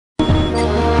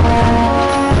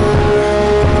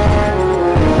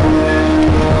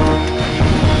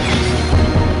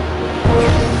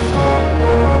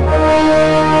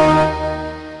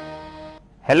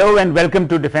Hello and welcome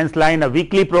to Defence Line, a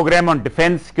weekly program on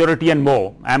defence, security and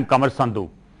more. I am Kamar Sandhu.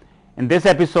 In this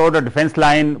episode of Defence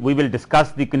Line, we will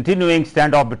discuss the continuing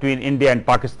standoff between India and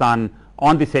Pakistan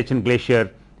on the Siachen Glacier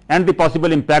and the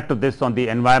possible impact of this on the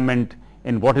environment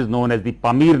in what is known as the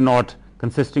Pamir Knot,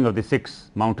 consisting of the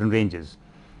 6 mountain ranges.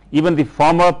 Even the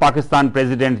former Pakistan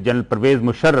President General Pervez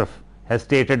Musharraf has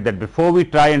stated that before we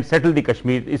try and settle the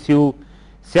Kashmir issue,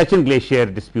 Siachen Glacier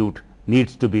dispute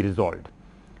needs to be resolved.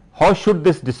 How should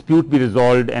this dispute be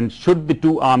resolved, and should the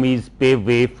two armies pave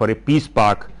way for a peace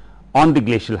park on the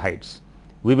glacial heights?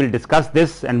 We will discuss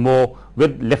this and more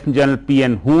with Lieutenant General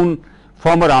P.N. Hoon,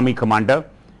 former Army Commander,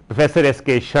 Professor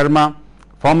S.K. Sharma,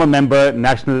 former member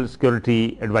National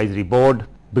Security Advisory Board,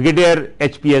 Brigadier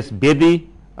H.P.S. Bedi,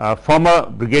 former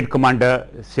Brigade Commander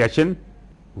Siachen,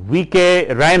 V.K.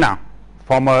 Raina,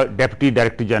 former Deputy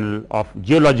Director General of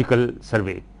Geological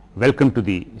Survey. Welcome to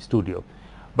the studio.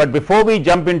 But before we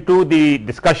jump into the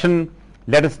discussion,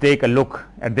 let us take a look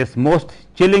at this most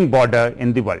chilling border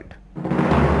in the world.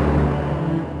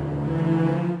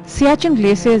 Siachen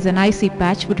Glacier is an icy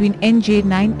patch between NJ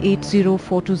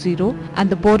 980420 and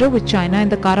the border with China in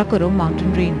the Karakoram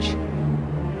mountain range.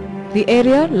 The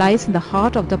area lies in the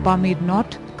heart of the Pamir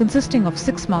Knot, consisting of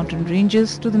 6 mountain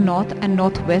ranges to the north and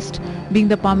northwest, being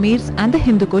the Pamirs and the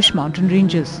Hindu Kush mountain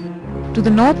ranges. To the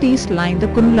northeast lie the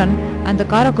Kunlun and the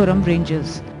Karakoram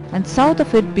ranges, and south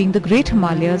of it being the Great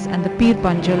Himalayas and the Pir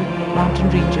Panjal mountain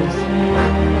ranges.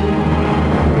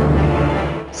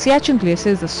 Siachen Glacier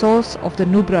is the source of the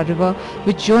Nubra River,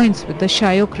 which joins with the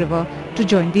Shyok River to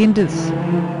join the Indus.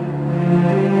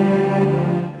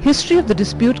 History of the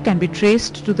dispute can be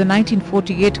traced to the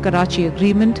 1948 Karachi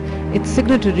Agreement. Its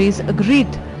signatories agreed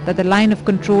that the line of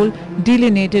control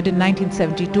delineated in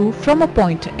 1972 from a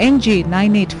point NJ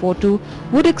 9842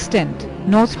 would extend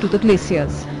north to the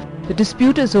glaciers. The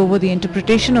dispute is over the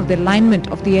interpretation of the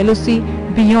alignment of the LOC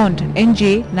beyond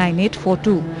NJ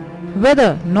 9842.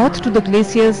 Whether north to the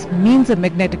glaciers means a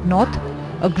magnetic north,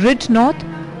 a grid north,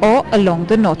 or along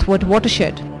the northward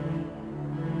watershed.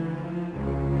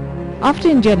 After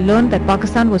India learned that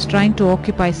Pakistan was trying to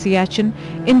occupy Siachen,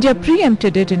 India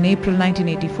preempted it in April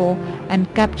 1984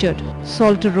 and captured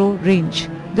Saltoro Range.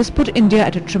 This put India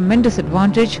at a tremendous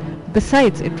advantage.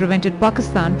 Besides, it prevented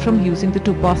Pakistan from using the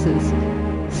 2 passes.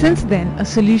 Since then, a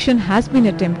solution has been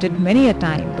attempted many a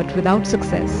time, but without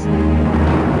success.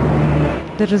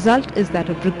 The result is that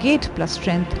a brigade plus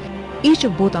strength, each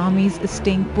of both armies is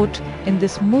staying put in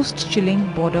this most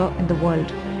chilling border in the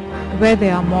world, where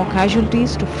there are more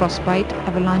casualties to frostbite,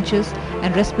 avalanches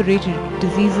and respiratory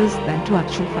diseases than to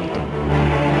actual fighting.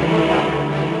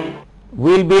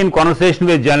 We will be in conversation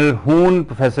with General Hoon,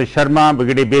 Professor Sharma,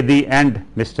 Brigadier Bedi and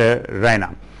Mr.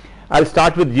 Raina. I will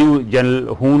start with you,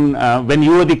 General Hoon. When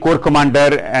you were the Corps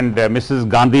Commander and Mrs.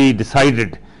 Gandhi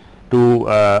decided to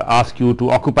ask you to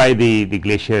occupy the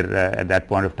glacier at that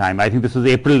point of time, I think this was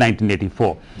April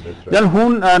 1984. Right. General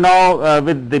Hoon, now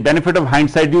with the benefit of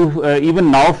hindsight, do you even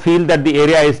now feel that the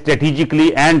area is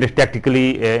strategically and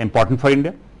tactically important for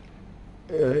India?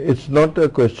 It's not a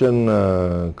question,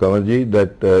 Kamarji,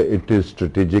 that it is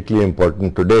strategically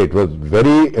important today. It was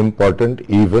very important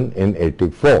even in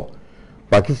 84.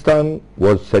 Pakistan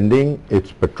was sending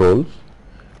its patrols.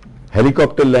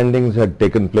 Helicopter landings had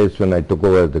taken place when I took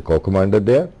over as the Corps Commander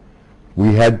there.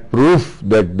 We had proof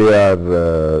that they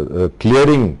are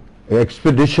clearing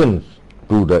expeditions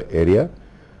to the area.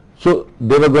 So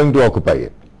they were going to occupy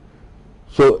it.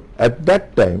 So at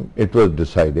that time it was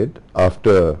decided,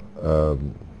 after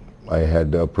I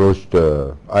had approached,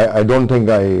 I don't think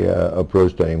I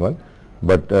approached anyone,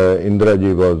 but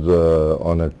Indiraji was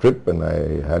on a trip and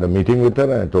I had a meeting with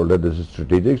her and I told her this is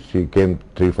strategic. She came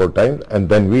 3-4 times and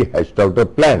then we hashed out a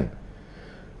plan.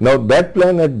 Now that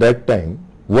plan at that time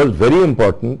was very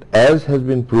important, as has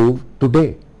been proved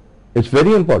today. It's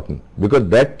very important because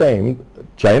that time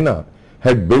China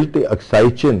had built the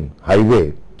Siachen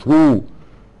highway through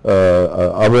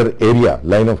our area,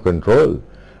 line of control,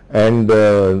 and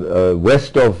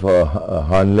west of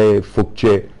Hanle,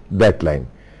 Fukche, that line.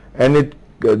 And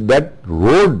that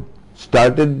road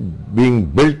started being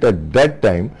built at that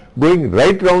time, going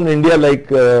right round India like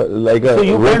a So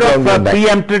you road kind round of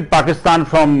preempted Pakistan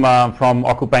from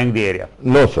occupying the area?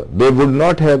 No sir, they would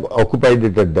not have occupied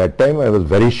it at that time, I was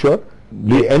very sure.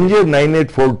 The NJ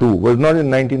 9842 was not in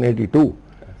 1982.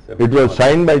 It was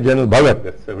signed by General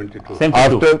Bhagat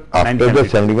after the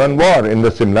 71 war in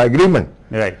the Simla agreement.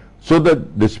 Right. So the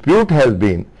dispute has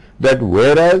been that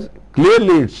whereas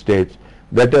clearly it states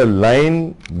that a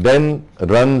line then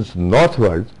runs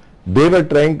northwards, they were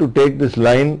trying to take this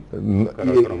line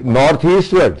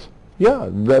northeastwards. Yeah,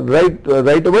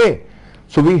 right away.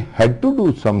 So we had to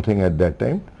do something at that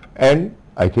time, and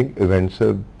I think events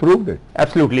have proved it.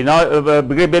 Absolutely. Now,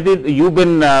 Brigade Bedi, you've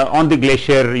been on the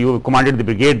glacier, you commanded the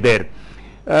brigade there.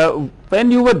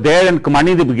 When you were there and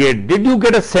commanding the brigade, did you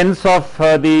get a sense of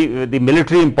the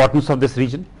military importance of this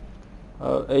region?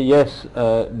 Yes,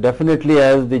 definitely,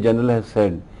 as the General has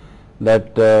said,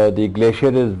 that the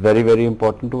glacier is very, very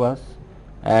important to us,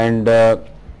 and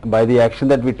by the action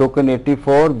that we took in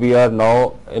 84, we are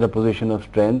now in a position of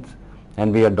strength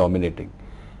and we are dominating,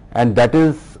 and that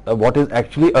is what is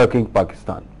actually irking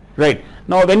Pakistan. Right.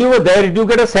 Now, when you were there, did you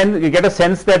get a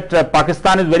sense that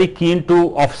Pakistan is very keen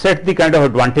to offset the kind of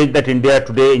advantage that India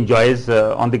today enjoys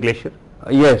on the glacier?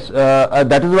 Yes,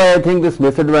 that is why I think this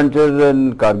misadventure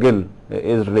in Kargil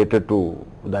is related to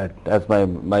that, as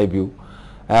my view,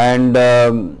 and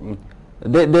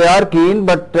they are keen,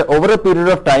 but over a period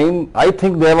of time, I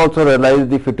think they have also realized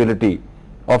the futility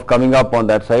of coming up on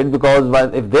that side,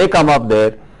 because if they come up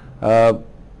there,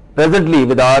 presently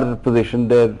with our position,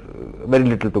 there very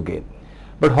little to gain.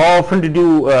 But how often did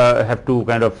you have to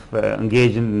kind of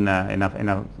engage in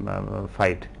a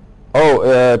fight?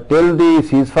 Oh, till the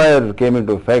ceasefire came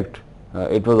into effect,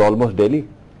 it was almost daily.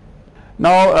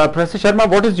 Now, Professor Sharma,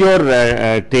 what is your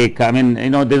take? I mean,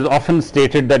 there is often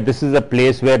stated that this is a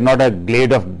place where not a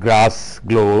glade of grass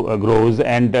grows,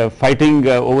 and fighting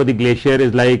over the glacier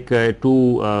is like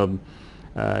two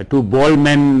bald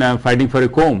men fighting for a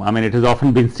comb. I mean, it has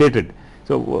often been stated.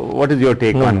 So, what is your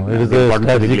take on it is the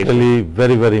importance of the glacier? strategically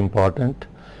very, very important.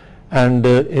 And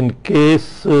in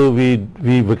case we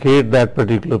vacate that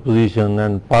particular position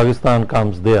and Pakistan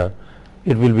comes there,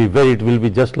 it will be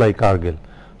just like Kargil.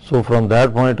 So from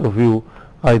that point of view,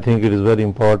 I think it is very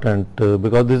important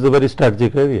because this is a very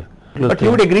strategic area. But you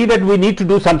would agree that we need to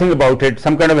do something about it,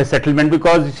 some kind of a settlement,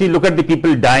 because you see, look at the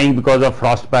people dying because of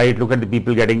frostbite, look at the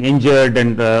people getting injured,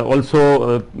 and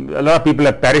also a lot of people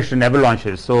have perished in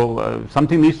avalanches. So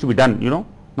something needs to be done,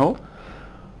 no?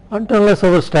 Unless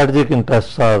our strategic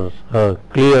interests are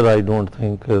clear, I don't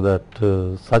think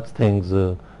that such things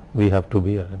we have to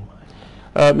bear in mind.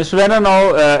 Mr. Raina,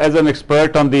 now as an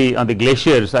expert on the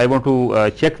glaciers, I want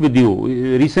to check with you.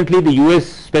 Recently, the U.S.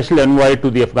 Special Envoy to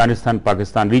the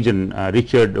Afghanistan-Pakistan region,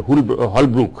 Richard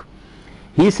Holbrooke,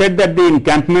 he said that the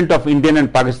encampment of Indian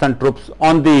and Pakistan troops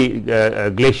on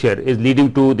the glacier is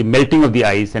leading to the melting of the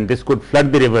ice, and this could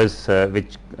flood the rivers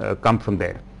which come from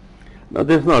there. Now,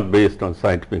 this is not based on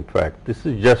scientific fact. This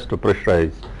is just to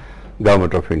pressurize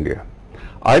government of India.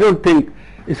 I don't think,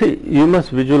 you see, you must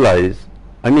visualize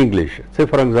any glacier. Say,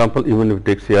 for example, even if you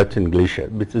take Siachen glacier,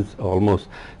 which is almost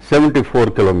 74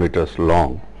 kilometers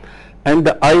long, and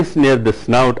the ice near the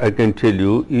snout, I can tell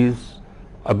you, is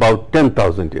about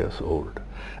 10,000 years old.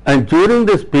 And during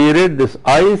this period, this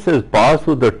ice has passed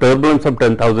through the turbulence of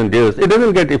 10,000 years. It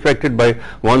doesn't get affected by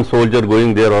one soldier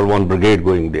going there or one brigade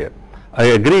going there. I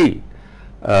agree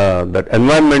that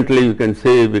environmentally you can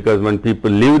say, because when people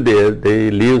live there,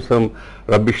 they leave some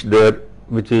rubbish there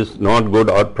which is not good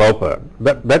or proper.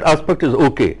 That aspect is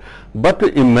okay. But to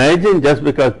imagine just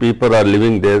because people are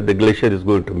living there, the glacier is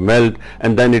going to melt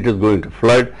and then it is going to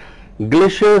flood.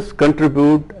 Glaciers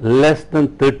contribute less than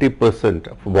 30%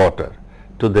 of water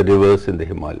to the rivers in the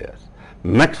Himalayas.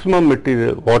 Maximum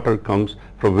material water comes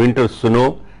from winter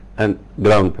snow and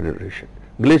ground penetration.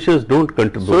 Glaciers don't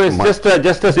contribute so it's much.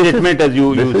 just a statement, as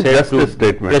you said, just a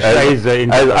statement, as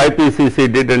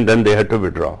IPCC did, and then they had to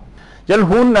withdraw. General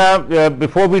Hoon,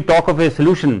 before we talk of a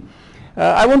solution,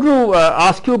 I want to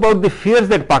ask you about the fears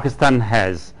that Pakistan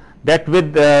has, that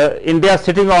with India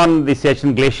sitting on the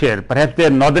Siachen glacier, perhaps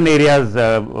their northern areas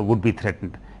would be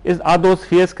threatened. Are those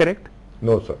fears correct?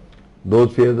 No, sir.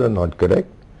 Those fears are not correct.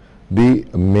 The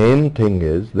main thing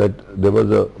is that there was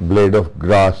a blade of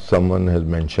grass, someone has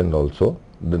mentioned also,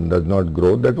 that does not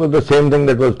grow. That was the same thing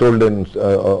that was told in,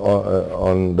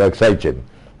 on the Siachen.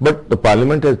 But the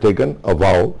Parliament has taken a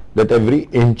vow that every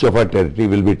inch of our territory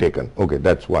will be taken. Okay,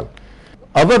 that's one.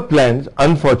 Our plans,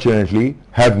 unfortunately,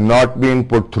 have not been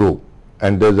put through.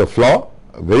 And there's a flaw.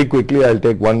 Very quickly, I'll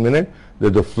take 1 minute.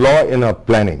 There's a flaw in our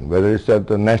planning, whether it's at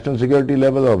the national security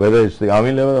level or whether it's the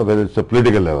army level or whether it's the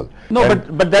political level. No,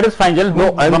 but that is fine, General.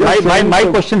 No, my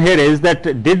question here is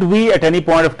that did we at any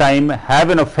point of time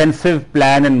have an offensive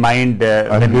plan in mind?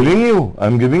 I'm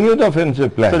giving you the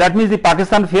offensive plan. So that means the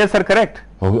Pakistan fears are correct.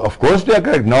 Oh, of course they are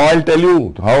correct. Now I'll tell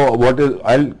you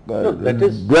I'll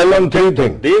dwell on three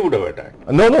things. They would have attacked.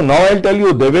 No, now I'll tell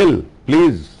you they will.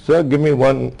 Please, sir, give me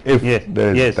one, if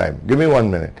there is time. Give me 1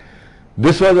 minute.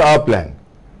 This was our plan.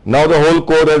 Now the whole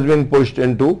corps has been pushed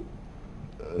into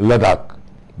Ladakh.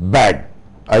 Bad.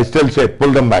 I still say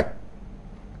pull them back.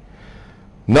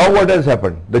 Now what has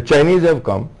happened? The Chinese have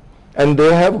come. and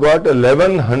they have got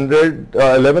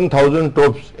 11,000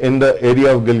 troops in the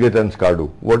area of Gilgit and Skardu.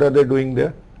 What are they doing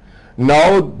there?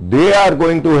 Now they are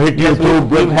going to hit you through.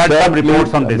 We've had some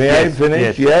reports on this. May I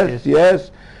finish?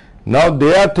 Yes. Now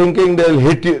they are thinking they'll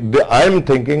hit you. I am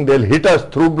thinking they'll hit us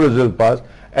through Brazil Pass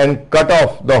and cut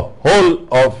off the whole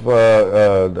of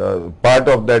the part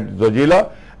of that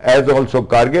Zojila, as also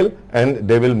Kargil, and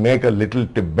they will make a little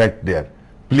Tibet there.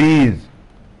 Please,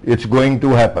 it's going to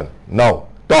happen. Now,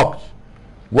 talks.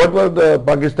 What was the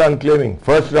Pakistan claiming?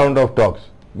 First round of talks,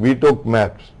 we took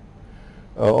maps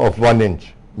of 1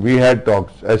 inch. We had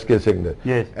talks, SK Signal.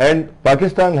 Yes. And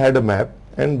Pakistan had a map,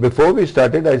 and before we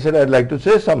started, I said I'd like to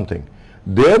say something.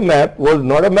 Their map was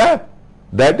not a map.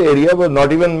 That area was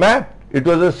not even mapped. It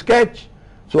was a sketch.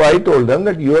 So I told them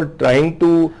that you are trying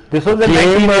to. This was in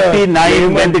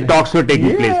 1989 when the talks were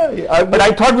taking place. But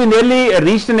I thought we nearly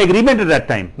reached an agreement at that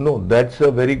time. No, that's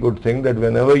a very good thing, that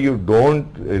whenever you don't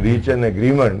reach an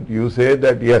agreement, you say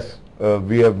that yes,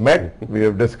 we have met, we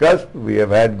have discussed, we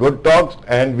have had good talks,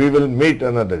 and we will meet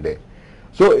another day.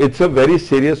 So it's a very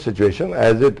serious situation.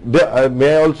 As it,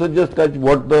 may I also just touch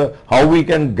how we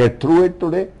can get through it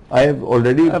today? I have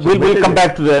already. We'll come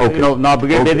back to that. Okay. Now,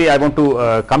 Brigadier Dedi, I want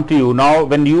to come to you. Now,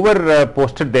 when you were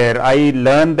posted there, I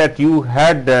learned that you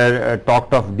had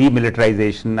talked of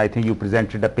demilitarization. I think you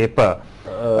presented a paper.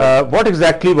 What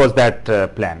exactly was that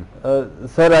plan?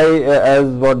 Sir, as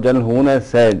what General Hoon has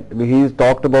said, he's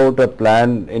talked about a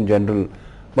plan in general,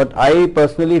 but I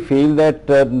personally feel that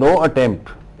no attempt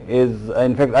is,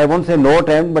 in fact, I won't say no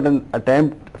attempt, but an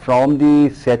attempt from the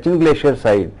Siachen glacier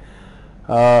side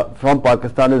from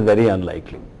Pakistan is very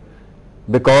unlikely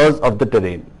because of the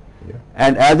terrain. Yeah.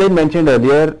 And as I mentioned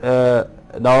earlier,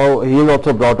 now he has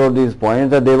also brought out these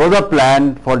points that there was a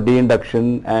plan for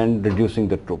de-induction and reducing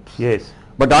the troops. Yes.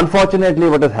 But unfortunately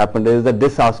what has happened is that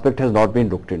this aspect has not been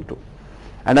looked into.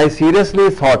 And I seriously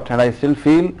thought, and I still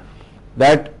feel,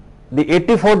 that the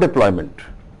 84 deployment,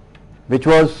 which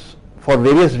was for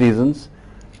various reasons,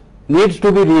 needs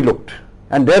to be relooked.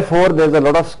 And therefore there is a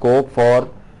lot of scope for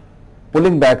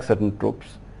pulling back certain troops.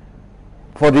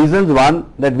 For reasons,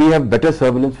 one, that we have better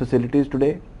surveillance facilities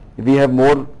today, we have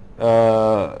more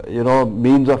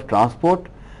means of transport,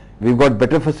 we've got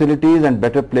better facilities and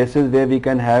better places where we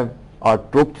can have our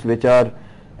troops which are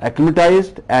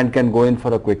acclimatized and can go in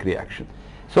for a quick reaction.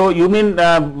 So you mean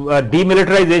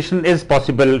demilitarization is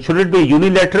possible? Should it be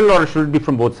unilateral or should it be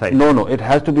from both sides? No, it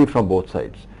has to be from both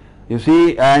sides. You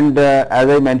see, and as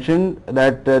I mentioned,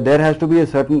 that there has to be a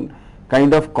certain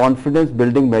kind of confidence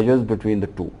building measures between the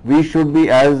two. We should be,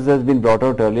 as has been brought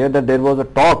out earlier, that there was a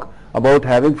talk about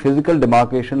having physical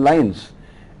demarcation lines,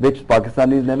 which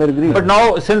Pakistanis never agreed. But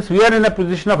now, since we are in a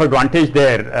position of advantage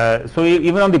there, so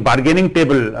even on the bargaining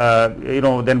table,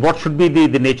 then what should be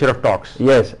the nature of talks?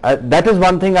 Yes, that is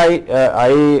one thing I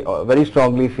very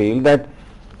strongly feel, that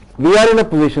we are in a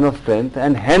position of strength,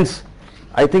 and hence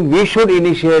I think we should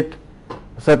initiate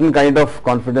certain kind of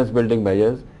confidence building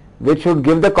measures which should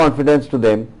give the confidence to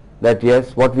them that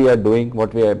yes, what we are doing,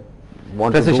 what we want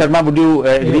to do. Professor Sharma, would you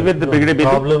agree with the Brigadier The Bedi?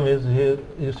 problem is here,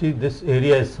 you see, this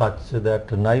area is such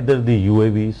that neither the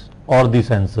UAVs or the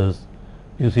sensors,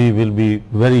 you see, will be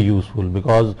very useful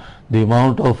because the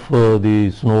amount of the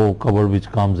snow cover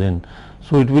which comes in.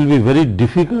 So it will be very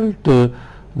difficult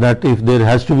that if there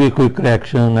has to be a quick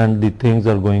reaction and the things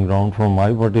are going wrong from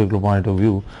my particular point of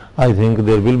view, I think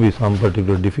there will be some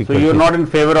particular difficulty. So you are not in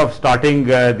favor of starting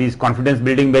these confidence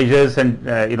building measures and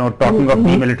talking of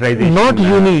demilitarization? Not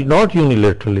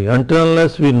unilaterally, until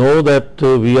unless we know that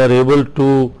we are able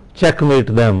to checkmate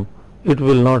them, it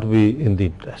will not be in the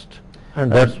interest.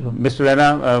 And that's Mr.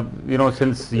 Rana,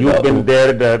 since you've been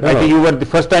there, I think you were the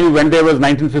first time you went there was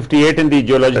 1958 in the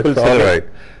geological That's all survey. right.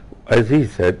 As he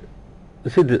said,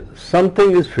 see,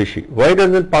 something is fishy. Why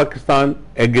doesn't Pakistan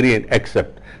agree and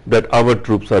accept that our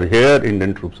troops are here,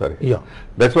 Indian troops are here? Yeah.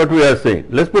 That's what we are saying.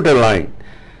 Let's put a line.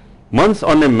 Once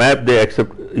on a map they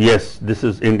accept, yes, this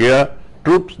is India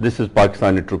troops, this is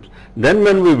Pakistani troops. Then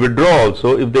when we withdraw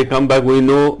also, if they come back, we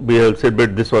know we have said,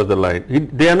 but this was the line.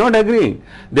 They are not agreeing.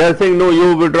 They are saying, no,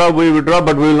 you withdraw, we withdraw,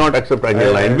 but we will not accept any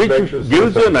line, which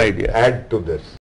gives you an idea. Add to this.